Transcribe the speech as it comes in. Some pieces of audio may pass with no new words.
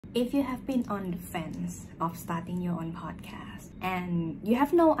If you have been on the fence of starting your own podcast and you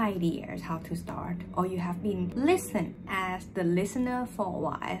have no ideas how to start, or you have been listening as the listener for a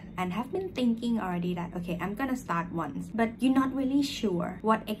while and have been thinking already that okay, I'm gonna start once, but you're not really sure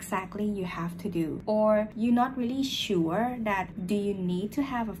what exactly you have to do, or you're not really sure that do you need to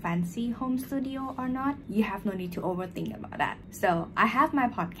have a fancy home studio or not, you have no need to overthink about that. So I have my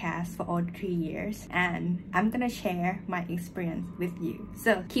podcast for all 3 years and I'm gonna share my experience with you.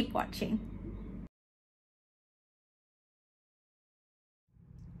 So keep watching.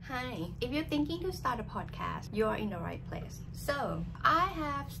 Hi, if you're thinking to start a podcast, you're in the right place. So I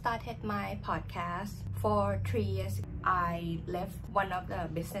have started my podcast for 3 years. I left one of the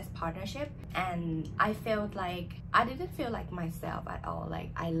business partnership and I felt like I didn't feel like myself at all. Like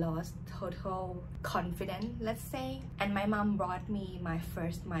I lost total confidence, let's say. And my mom brought me my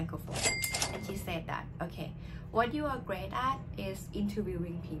first microphone and she said that, okay, what you are great at is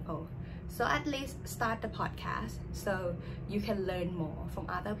interviewing people. So at least start the podcast so you can learn more from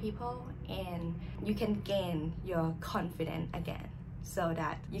other people and you can gain your confidence again, so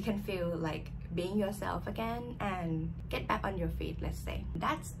that you can feel like being yourself again and get back on your feet, let's say.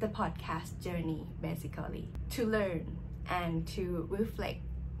 That's the podcast journey basically, to learn and to reflect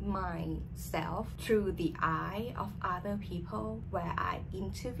myself through the eye of other people where I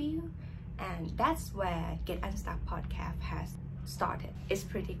interview, and that's where Get Unstuck podcast has started. It's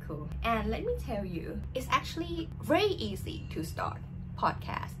pretty cool, and let me tell you, it's actually very easy to start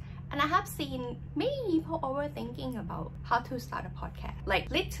podcast. And I have seen many people overthinking about how to start a podcast, like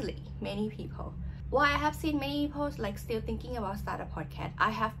literally many people. Why I have seen many people like still thinking about start a podcast,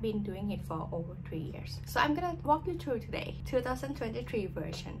 I have been doing it for over 3 years. So I'm gonna walk you through today 2023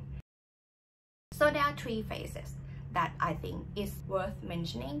 version. So there are 3 phases that I think is worth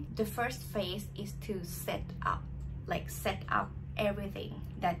mentioning. The first phase is to set up everything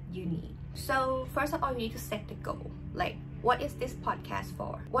that you need. So first of all, you need to set the goal. Like, what is this podcast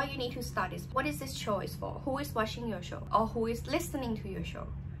for? Why you need to start this? What is this show is for? Who is watching your show? Or who is listening to your show,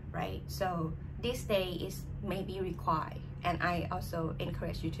 right? So this day is maybe required, and I also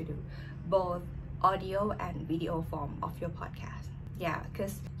encourage you to do both audio and video form of your podcast. Yeah,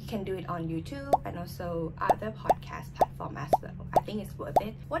 because you can do it on YouTube and also other podcast platform as well. I think it's worth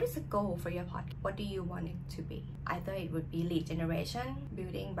it. What is the goal for your podcast? What do you want it to be? Either it would be lead generation,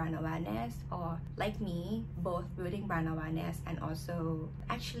 building brand awareness, or like me, both building brand awareness and also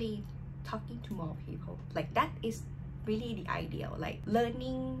actually talking to more people. Like that is really the ideal, like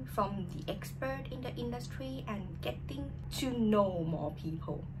learning from the expert in the industry and getting to know more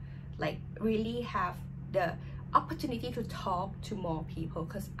people. Like really have the opportunity to talk to more people,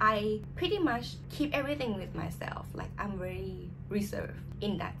 because I pretty much keep everything with myself. Like I'm very reserved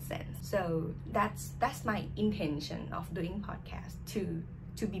in that sense. So that's my intention of doing podcasts,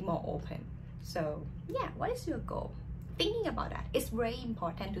 to be more open. So yeah, what is your goal? Thinking about that, it's very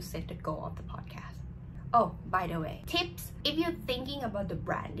important to set the goal of the podcast. Oh, by the way, tips, if you're thinking about the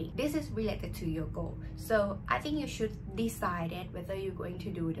branding, this is related to your goal. So I think you should decide it whether you're going to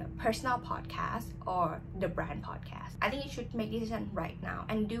do the personal podcast or the brand podcast. I think you should make decision right now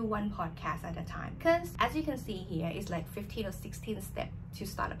and do one podcast at a time, because as you can see here, it's like 15 or 16 steps to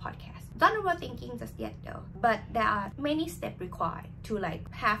start a podcast. Don't overthinking just yet though, but there are many steps required to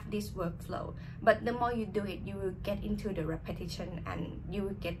like have this workflow. But the more you do it, you will get into the repetition and you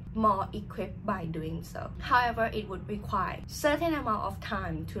will get more equipped by doing so. However, it would require certain amount of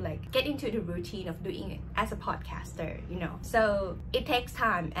time to like get into the routine of doing it as a podcaster, you know. So it takes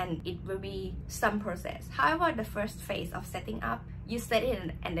time and it will be some process. However, the first phase of setting up, you set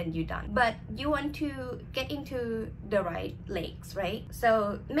it and then you're done. But you want to get into the right legs, right?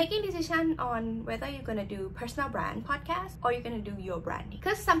 So making decision on whether you're gonna do personal brand podcast or you're gonna do your branding.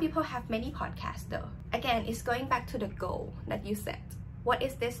 Because some people have many podcasts though. Again, it's going back to the goal that you set. What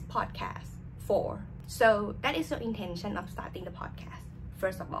is this podcast for? So that is your intention of starting the podcast.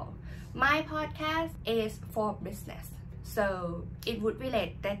 First of all, my podcast is for business. So it would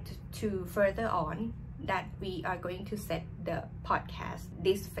relate that to further on that we are going to set the podcast,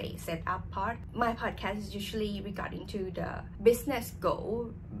 this phase setup part. My podcast is usually regarding to the business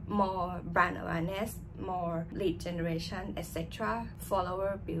goal, more brand awareness, more lead generation, etc.,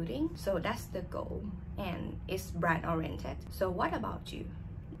 follower building. So that's the goal and it's brand oriented. So what about you?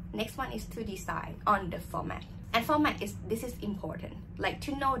 Next one is to decide on the format. And format this is important, like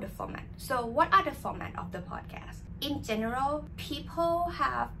to know the format. So what are the format of the podcast? In general, people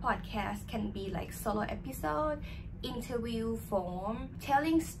have podcasts can be like solo episode, interview form,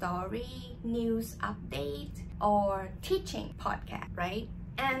 telling story, news update, or teaching podcast, right?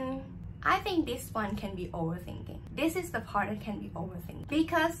 And I think this one can be overthinking. This is the part that can be overthinking,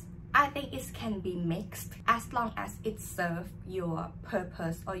 because I think it can be mixed as long as it serves your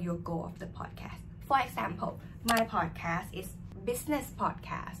purpose or your goal of the podcast. For example, my podcast is business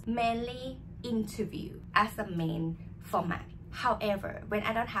podcast, mainly interview as a main format. However, when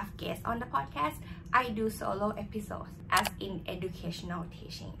I don't have guests on the podcast, I do solo episodes as in educational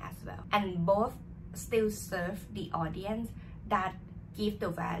teaching as well. And both still serve the audience that give the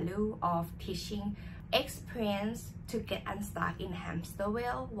value of teaching experience to get unstuck in hamster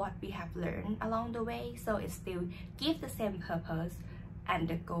wheel, what we have learned along the way. So it still gives the same purpose and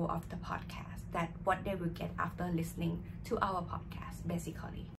the goal of the podcast, that what they will get after listening to our podcast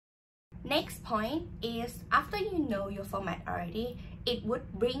basically. Next point is, after you know your format already, it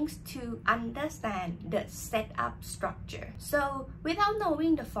would bring to understand the setup structure. So without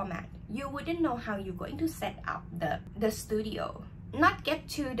knowing the format, you wouldn't know how you're going to set up the studio. Not get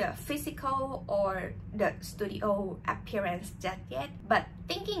to the physical or the studio appearance just yet, but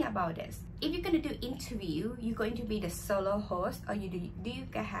thinking about this. If you're going to do interview, you're going to be the solo host, or do you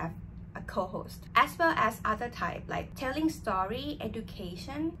have a co-host, as well as other type like telling story,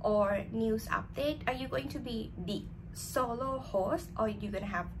 education, or news update. Are you going to be the solo host, or you're gonna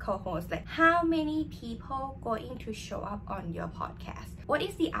have co-host? Like, how many people going to show up on your podcast? What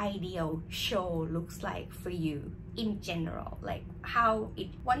is the ideal show looks like for you in general, like how it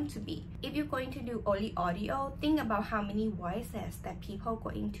want to be? If you're going to do only audio, think about how many voices that people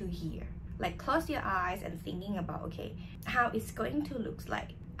going to hear. Like, close your eyes and thinking about, okay, how it's going to look like.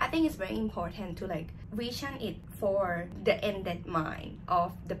 I think it's very important to like vision it for the ended mind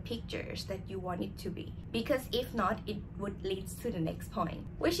of the pictures that you want it to be, because if not, it would lead to the next point,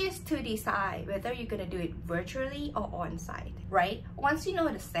 which is to decide whether you're gonna do it virtually or on site, right? Once you know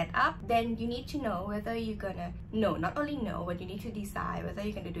the setup, then you need to know whether you're gonna not only know, but you need to decide whether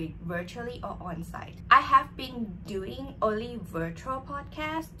you're gonna do it virtually or on site. I have been doing only virtual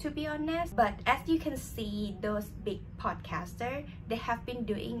podcasts, to be honest, but as you can see, those big podcasters, they have been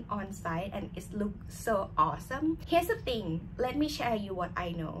doing on site and it looks so awesome. Here's the thing, let me share you what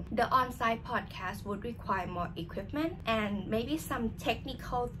I know. The on-site podcast would require more equipment and maybe some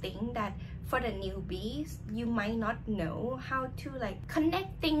technical thing that for the newbies, you might not know how to like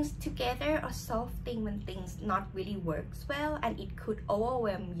connect things together or solve things when things not really works well, and it could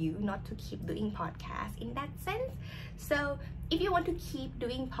overwhelm you not to keep doing podcasts in that sense. So if you want to keep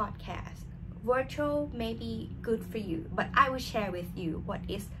doing podcasts, virtual may be good for you, but I will share with you what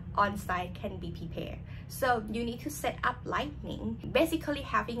is on-site can be prepared. So you need to set up lighting, basically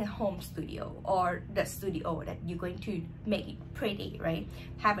having a home studio or the studio that you're going to make it pretty, right?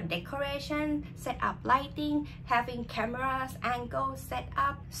 Have a decoration, set up lighting, having cameras, angles set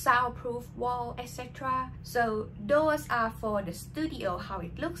up, soundproof wall, etc. So those are for the studio, how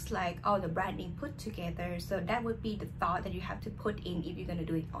it looks like, all the branding put together. So that would be the thought that you have to put in if you're going to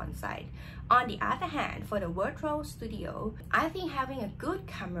do it on site. On the other hand, for the virtual studio, I think having a good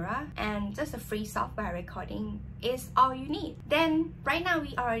camera and just a free software recording is all you need. Then right now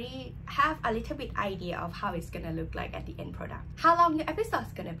we already have a little bit idea of how it's gonna look like at the end product. How long your episode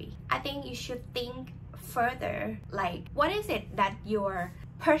is gonna be? I think you should think further, like what is it that your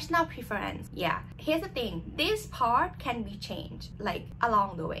personal preference. Yeah, here's the thing, this part can be changed like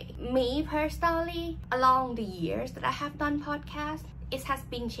along the way. Me personally, along the years that I have done podcasts, it has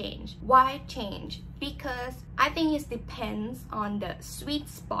been changed. Why change? Because I think it depends on the sweet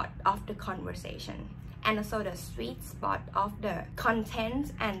spot of the conversation and also the sweet spot of the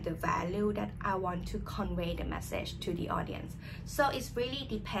content and the value that I want to convey the message to the audience. So it really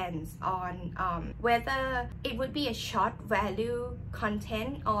depends on whether it would be a short value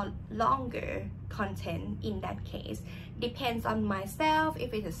content or longer content. In that case, depends on myself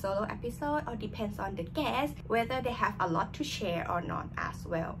if it's a solo episode, or depends on the guest whether they have a lot to share or not as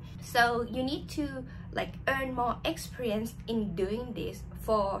well. So you need to like earn more experience in doing this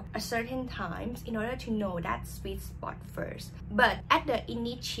for a certain times in order to know that sweet spot first. But at the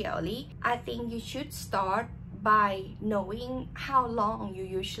initially, I think you should start by knowing how long you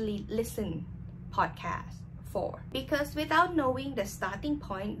usually listen podcasts for, because without knowing the starting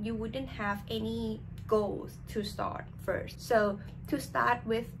point, you wouldn't have any goals to start first. So to start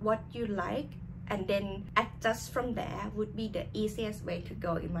with what you like and then adjust from there would be the easiest way to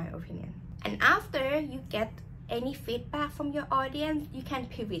go, in my opinion. And after you get any feedback from your audience, you can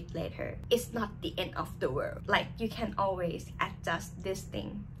pivot later. It's not the end of the world. Like, you can always adjust this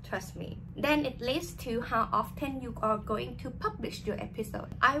thing, trust me. Then it leads to how often you are going to publish your episode.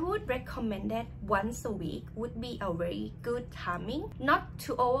 I would recommend that once a week would be a very good timing, not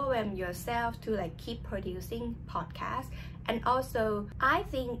to overwhelm yourself to like keep producing podcasts And also, I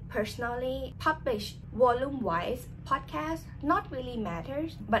think personally, publish volume-wise podcast not really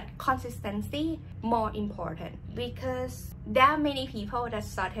matters, but consistency more important, because there are many people that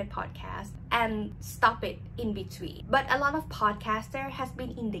started podcasts and stop it in between. But a lot of podcasters has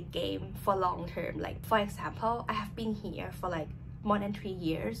been in the game for long term. Like for example, I have been here for like more than 3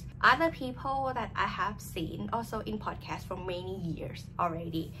 years. Other people that I have seen also in podcasts for many years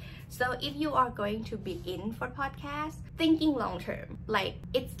already. So if you are going to be in for podcast, thinking long term, like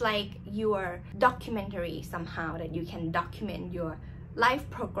it's like your documentary somehow, that you can document your life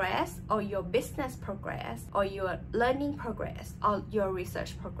progress or your business progress or your learning progress or your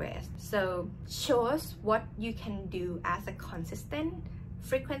research progress. So choose what you can do as a consistent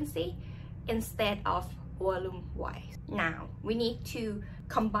frequency instead of volume wise. Now we need to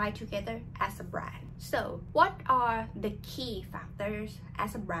combine together as a brand. So what are the key factors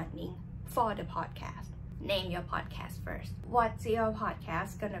as a branding for the podcast? Name your podcast first. What's your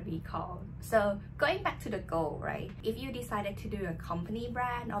podcast gonna be called? So going back to the goal, right? If you decided to do a company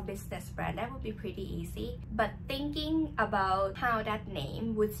brand or business brand, that would be pretty easy. But thinking about how that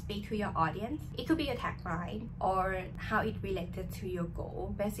name would speak to your audience, it could be a tagline or how it related to your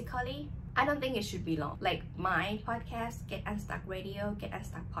goal. Basically, I don't think it should be long. Like my podcast, Get Unstuck Radio, Get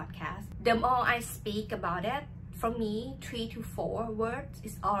Unstuck Podcast. The more I speak about it, for me, 3 to 4 words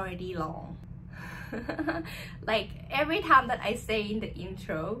is already long. Like every time that I say in the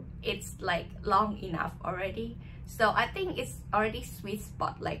intro, it's like long enough already. So I think it's already sweet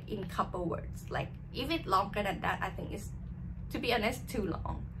spot, like in couple words. Like if it's longer than that, I think it's, to be honest, too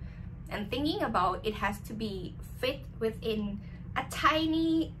long. And thinking about it has to be fit within a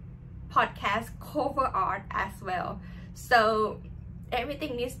tiny podcast cover art as well. So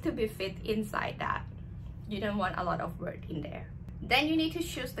everything needs to be fit inside that. You don't want a lot of word in there. Then you need to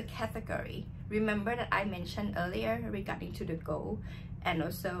choose the category. Remember that I mentioned earlier regarding to the goal and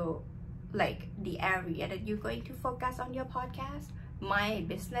also like the area that you're going to focus on your podcast. My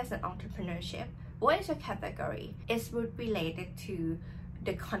business and entrepreneurship. What is your category? It's related to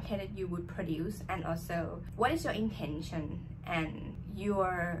the content that you would produce, and also what is your intention and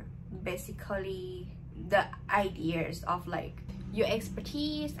your basically the ideas of like your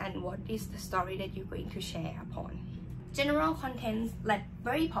expertise and what is the story that you're going to share upon. General contents like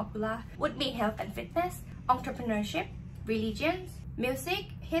very popular would be health and fitness, entrepreneurship, religions, music,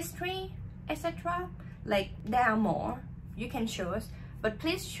 history, etc. Like there are more you can choose, but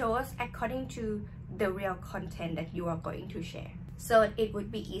please choose according to the real content that you are going to share, so it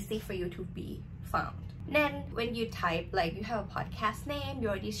would be easy for you to be found. Then when you type, like you have a podcast name, you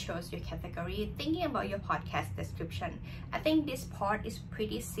already chose your category. Thinking about your podcast description, I think this part is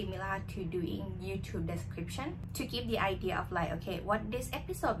pretty similar to doing YouTube description, to give the idea of like, okay, what this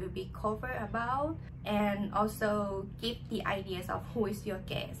episode will be covered about, and also give the ideas of who is your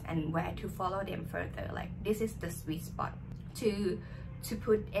guest and where to follow them further. Like this is the sweet spot to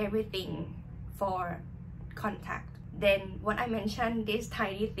put everything for contact. Then what I mentioned, this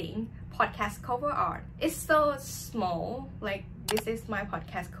tiny thing, podcast cover art, is so small. Like this is my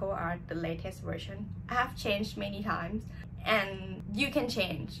podcast cover art, the latest version. I have changed many times, and you can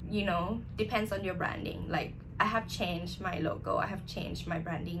change, you know, depends on your branding. Like I have changed my logo, I have changed my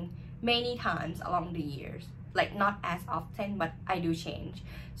branding many times along the years. Like not as often, but I do change.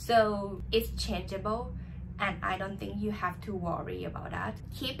 So it's changeable, and I don't think you have to worry about that.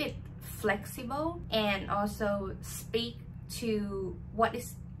 Keep it flexible and also speak to what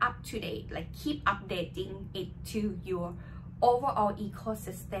is up to date. Like keep updating it to your overall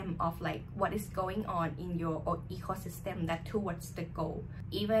ecosystem of like what is going on in your ecosystem that towards the goal.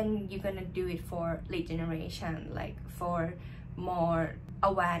 Even you're gonna do it for lead generation, like for more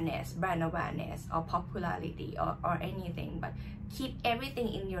awareness, brand awareness or popularity or anything, but keep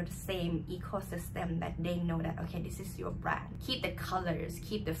everything in your same ecosystem that they know that okay, this is your brand. Keep the colors,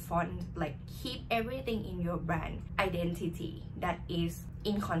 keep the font, like keep everything in your brand identity that is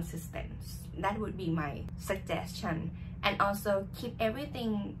inconsistent. That would be my suggestion. And also keep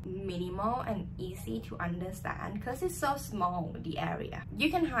everything minimal and easy to understand, because it's so small, the area. You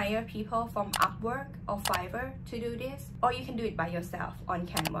can hire people from Upwork or Fiverr to do this, or you can do it by yourself on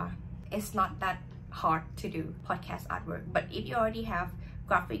Canva. It's not that hard to do podcast artwork, but if you already have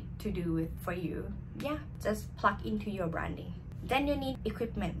graphic to do it for you, yeah, just plug into your branding. Then you need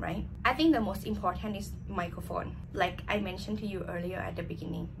equipment, right? I think the most important is microphone. Like I mentioned to you earlier at the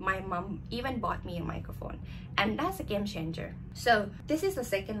beginning, my mom even bought me a microphone, and that's a game changer. So this is the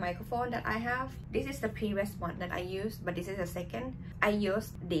second microphone that I have. This is the previous one that I used, but this is the second. I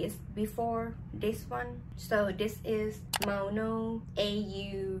used this before this one. So this is Mono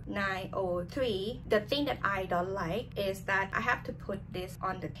AU903. The thing that I don't like is that I have to put this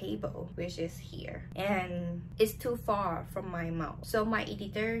on the table, which is here, and it's too far from my mouth. So my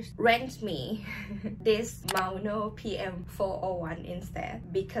editors rent me this Mono PM401 instead,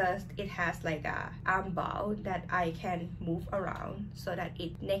 because it has like a arm bowl that I can move around so that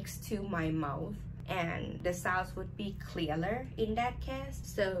it next to my mouth, and the sounds would be clearer in that case.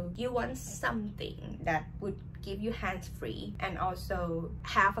 So you want something that would give you hands-free and also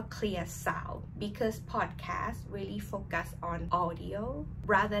have a clear sound, because podcasts really focus on audio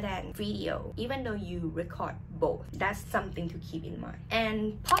rather than video, even though you record both. That's something to keep in mind.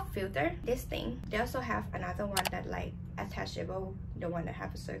 And pop filter, this thing, they also have another one that like attachable, the one that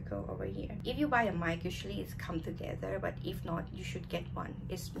have a circle over here. If you buy a mic, usually it's come together, but if not, you should get one.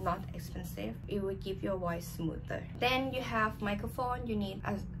 It's not expensive. It will give your voice smoother. Then you have microphone. You need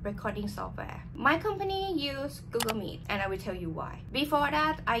a recording software. My company use Google Meet, and I will tell you why. Before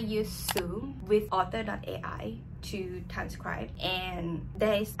that, I used Zoom with Author.ai to transcribe, and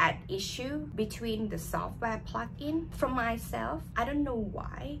there is an issue between the software plugin. From myself, I don't know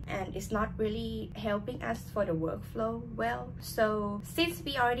why, and it's not really helping us for the workflow well. So since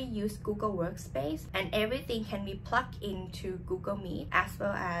we already use Google Workspace and everything can be plugged into Google Meet, as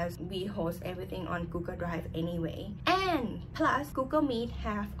well as we host everything on Google Drive anyway, and plus Google Meet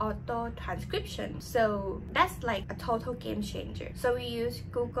have auto transcription, so that's like a total game changer. So we use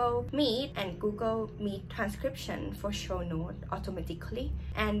Google Meet and Google Meet transcription for show note automatically,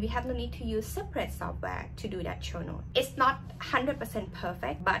 and we have no need to use separate software to do that show note. It's not 100%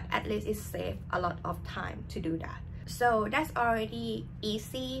 perfect, but at least it saves a lot of time to do that. So that's already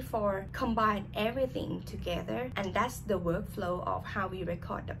easy for combine everything together, and that's the workflow of how we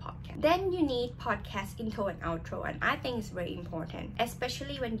record the podcast. Then you need podcast intro and outro, and I think it's very important,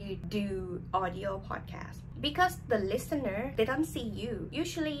 especially when you do audio podcasts, because the listener, they don't see you.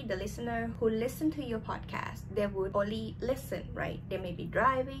 Usually the listener who listen to your podcast, they would only listen, right? They may be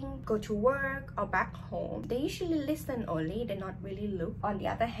driving, go to work, or back home. They usually listen only, they not really look. On the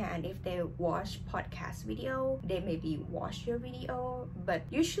other hand, if they watch podcast video, they maybe watch your video, but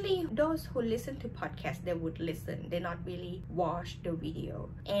usually those who listen to podcasts, they would listen, they not really watch the video.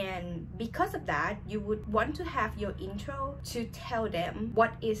 And because of that, you would want to have your intro to tell them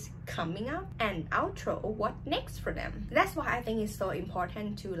what is coming up, and outro what next for them. That's why I think it's so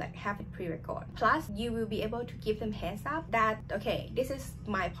important to like have it pre-record. Plus you will be able to give them heads up that okay, this is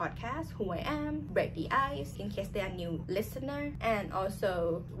my podcast, who I am, break the ice in case they are new listener, and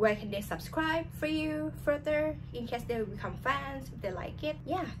also where can they subscribe for you further in case they become fans if they like it.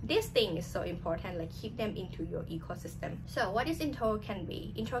 Yeah, this thing is so important, like keep them into your ecosystem. So what is intro can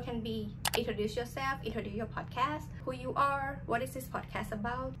be? Intro can be introduce yourself, introduce your podcast, who you are, what is this podcast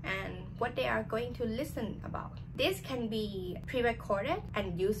about, and what they are going to listen about. This can be pre-recorded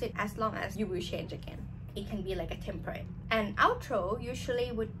and use it as long as you will change again. It can be like a template. And outro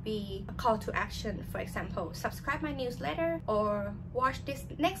usually would be a call to action. For example, subscribe my newsletter, or watch this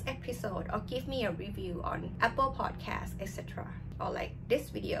next episode, or give me a review on Apple Podcasts, etc. Or like this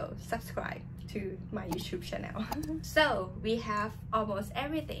video, subscribe to my YouTube channel. So we have almost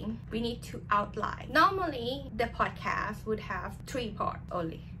everything. We need to outline. Normally the podcast would have 3 parts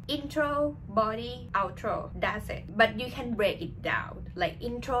only: intro, body, outro. That's it. But you can break it down. Like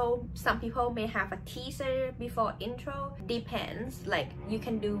intro, some people may have a teaser before intro. Depends. Like you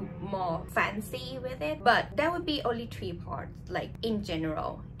can do more fancy with it. But that would be only 3 parts, like in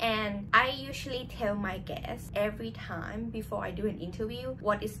general. And I usually tell my guests every time before I do an interview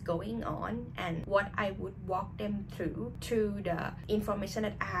what is going on and what I would walk them through the information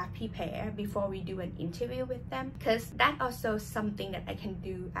that I have prepared before we do an interview with them. Because that also something that I can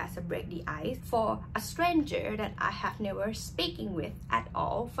do as a break the ice for a stranger that I have never speaking with at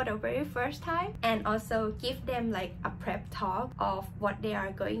all for the very first time, and also give them like a prep talk of what they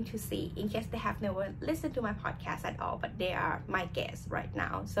are going to see in case they have never listened to my podcast at all, but they are my guests right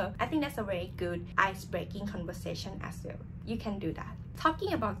now. So I think that's a very good ice-breaking conversation as well. You can do that.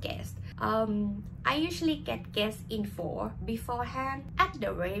 Talking about guests, I usually get guest info beforehand. At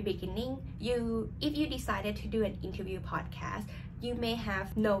the very beginning, if you decided to do an interview podcast, you may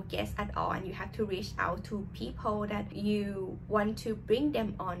have no guests at all and you have to reach out to people that you want to bring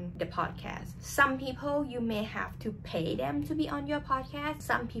them on the podcast. Some people you may have to pay them to be on your podcast.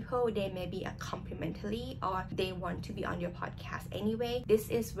 Some people they may be a complimentary or they want to be on your podcast anyway. This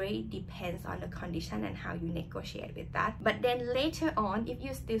is really depends on the condition and how you negotiate with that. But then later on, if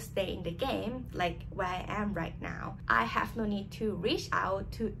you still stay in the game like where I am right now, I have no need to reach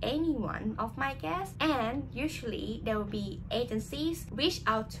out to any one of my guests, and usually there will be agencies reach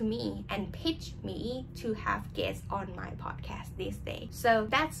out to me and pitch me to have guests on my podcast these days. So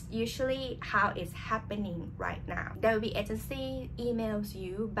that's usually how it's happening right now. There will be agency emails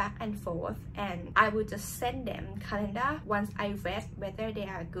you back and forth, and I will just send them calendar once I read whether they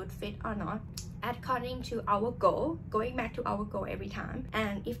are a good fit or not according to our goal, going back to our goal every time.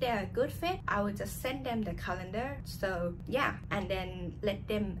 And if they are a good fit, I will just send them the calendar. So yeah, and then let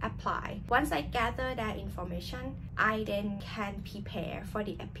them apply. Once I gather that information, I then can prepare for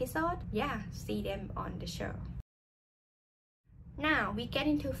the episode. Yeah, see them on the show. Now we get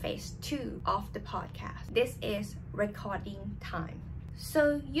into phase 2 of the podcast. This is recording time.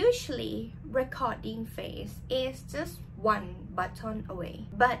 So usually recording phase is just one button away.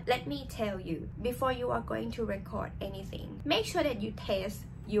 But let me tell you, before you are going to record anything, make sure that you test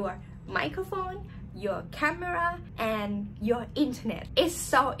your microphone, your camera, and your internet. It's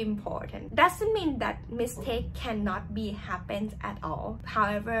so important. Doesn't mean that mistake cannot be happened at all.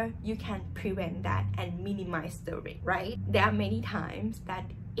 However, you can prevent that and minimize the risk, right? There are many times that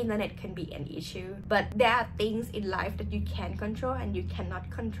internet can be an issue, but there are things in life that you can control and you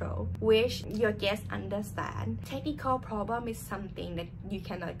cannot control, which your guests understand. Technical problem is something that you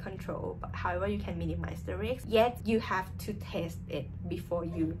cannot control, but however you can minimize the risk, yet you have to test it before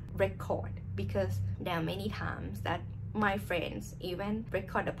you record, because there are many times that my friends even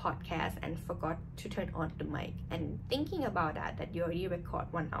record a podcast and forgot to turn on the mic, and thinking about that you already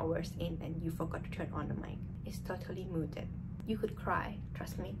record 1 hour in and you forgot to turn on the mic, it's totally muted. You could cry,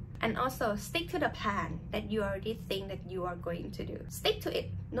 trust me. And also stick to the plan that you already think that you are going to do. Stick to it.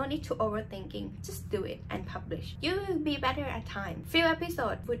 No need to overthinking. Just do it and publish. You will be better at time. Few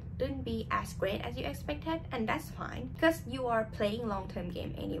episodes wouldn't be as great as you expected, and that's fine because you are playing long-term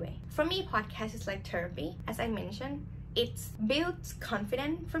game anyway. For me, podcast is like therapy. As I mentioned, it builds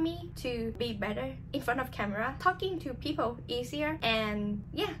confidence for me to be better in front of camera, talking to people easier, and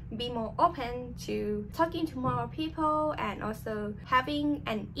yeah, be more open to talking to more people and also having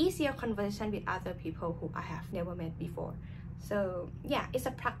an easier conversation with other people who I have never met before. So yeah, it's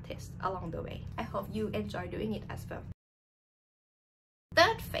a practice along the way. I hope you enjoy doing it as well.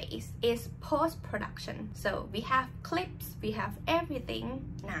 Third phase is post-production. So we have clips, we have everything.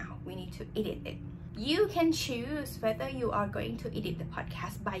 Now we need to edit it. You can choose whether you are going to edit the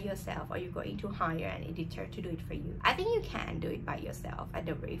podcast by yourself or you're going to hire an editor to do it for you. I think you can do it by yourself at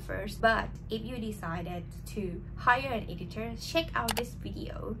the very first, but if you decided to hire an editor, check out this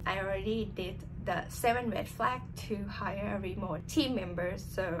video. I already did the 7 red flags to hire a remote team member,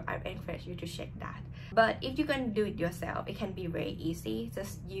 so I encourage you to check that. But if you're going to do it yourself, it can be very easy.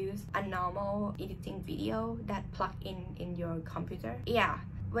 Just use a normal editing video that plug in your computer. Yeah.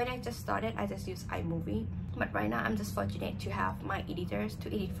 When I just started, I just used iMovie, but right now I'm just fortunate to have my editors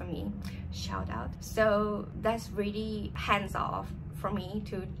to edit for me. Shout out. So that's really hands off for me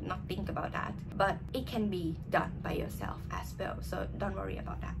to not think about that, but it can be done by yourself as well, so don't worry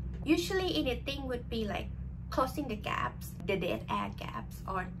about that. Usually editing would be like closing the gaps, the dead air gaps,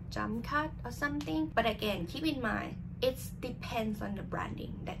 or jump cut or something. But again, keep in mind, it depends on the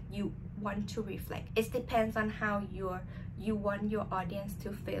branding that you want to reflect. It depends on how you want your audience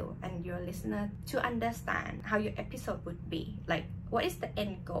to feel and your listener to understand how your episode would be. Like, what is the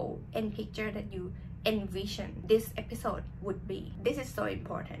end goal, end picture that you envision this episode would be? This is so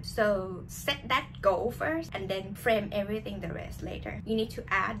important. So set that goal first and then frame everything the rest later. You need to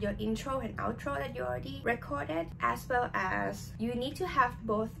add your intro and outro that you already recorded, as well as you need to have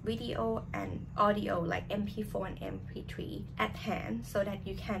both video and audio like MP4 and MP3 at hand so that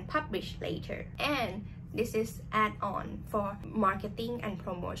you can publish later. And this is add-on for marketing and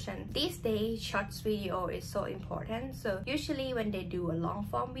promotion. These days, shorts video is so important. So usually when they do a long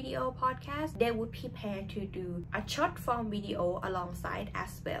form video podcast, they would prepare to do a short form video alongside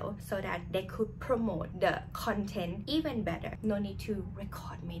as well, so that they could promote the content even better. No need to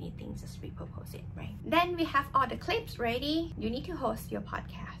record many things, just repurpose it, right? Then we have all the clips ready. You need to host your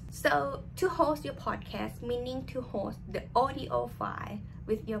podcast. So to host your podcast, meaning to host the audio file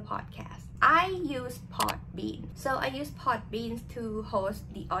with your podcast. I use Podbean. So I use Podbean to host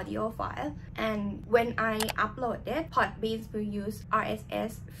the audio file, and when I upload it, Podbean will use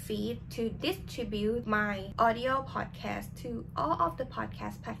RSS feed to distribute my audio podcast to all of the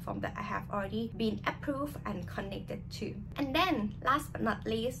podcast platforms that I have already been approved and connected to. And then last but not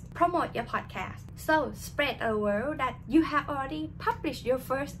least, promote your podcast. So spread the word that you have already published your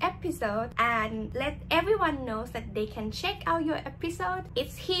first episode, and let everyone know that they can check out your episode.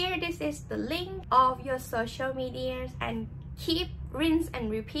 It's here. This is the link of your social medias, and keep rinse and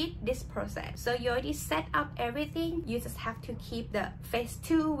repeat this process. So you already set up everything. You just have to keep the phase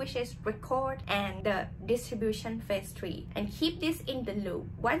 2, which is record, and the distribution phase 3, and keep this in the loop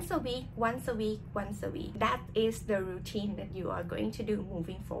once a week, once a week, once a week. That is the routine that you are going to do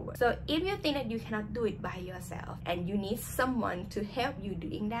moving forward. So if you think that you cannot do it by yourself and you need someone to help you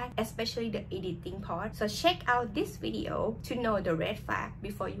doing that, especially the editing part, so check out this video to know the red flag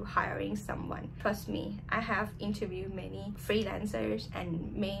before you hiring someone. Trust me, I have interviewed many freelancers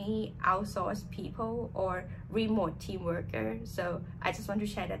and many outsourced people or remote team workers, so I just want to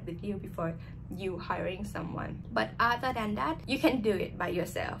share that with you before you hiring someone. But other than that, you can do it by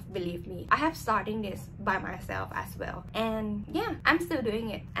yourself. Believe me, I have starting this by myself as well, and yeah, I'm still doing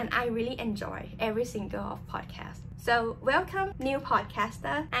it, and I really enjoy every single of podcast. So welcome new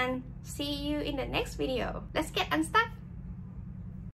podcaster, and see you in the next video. Let's get unstuck.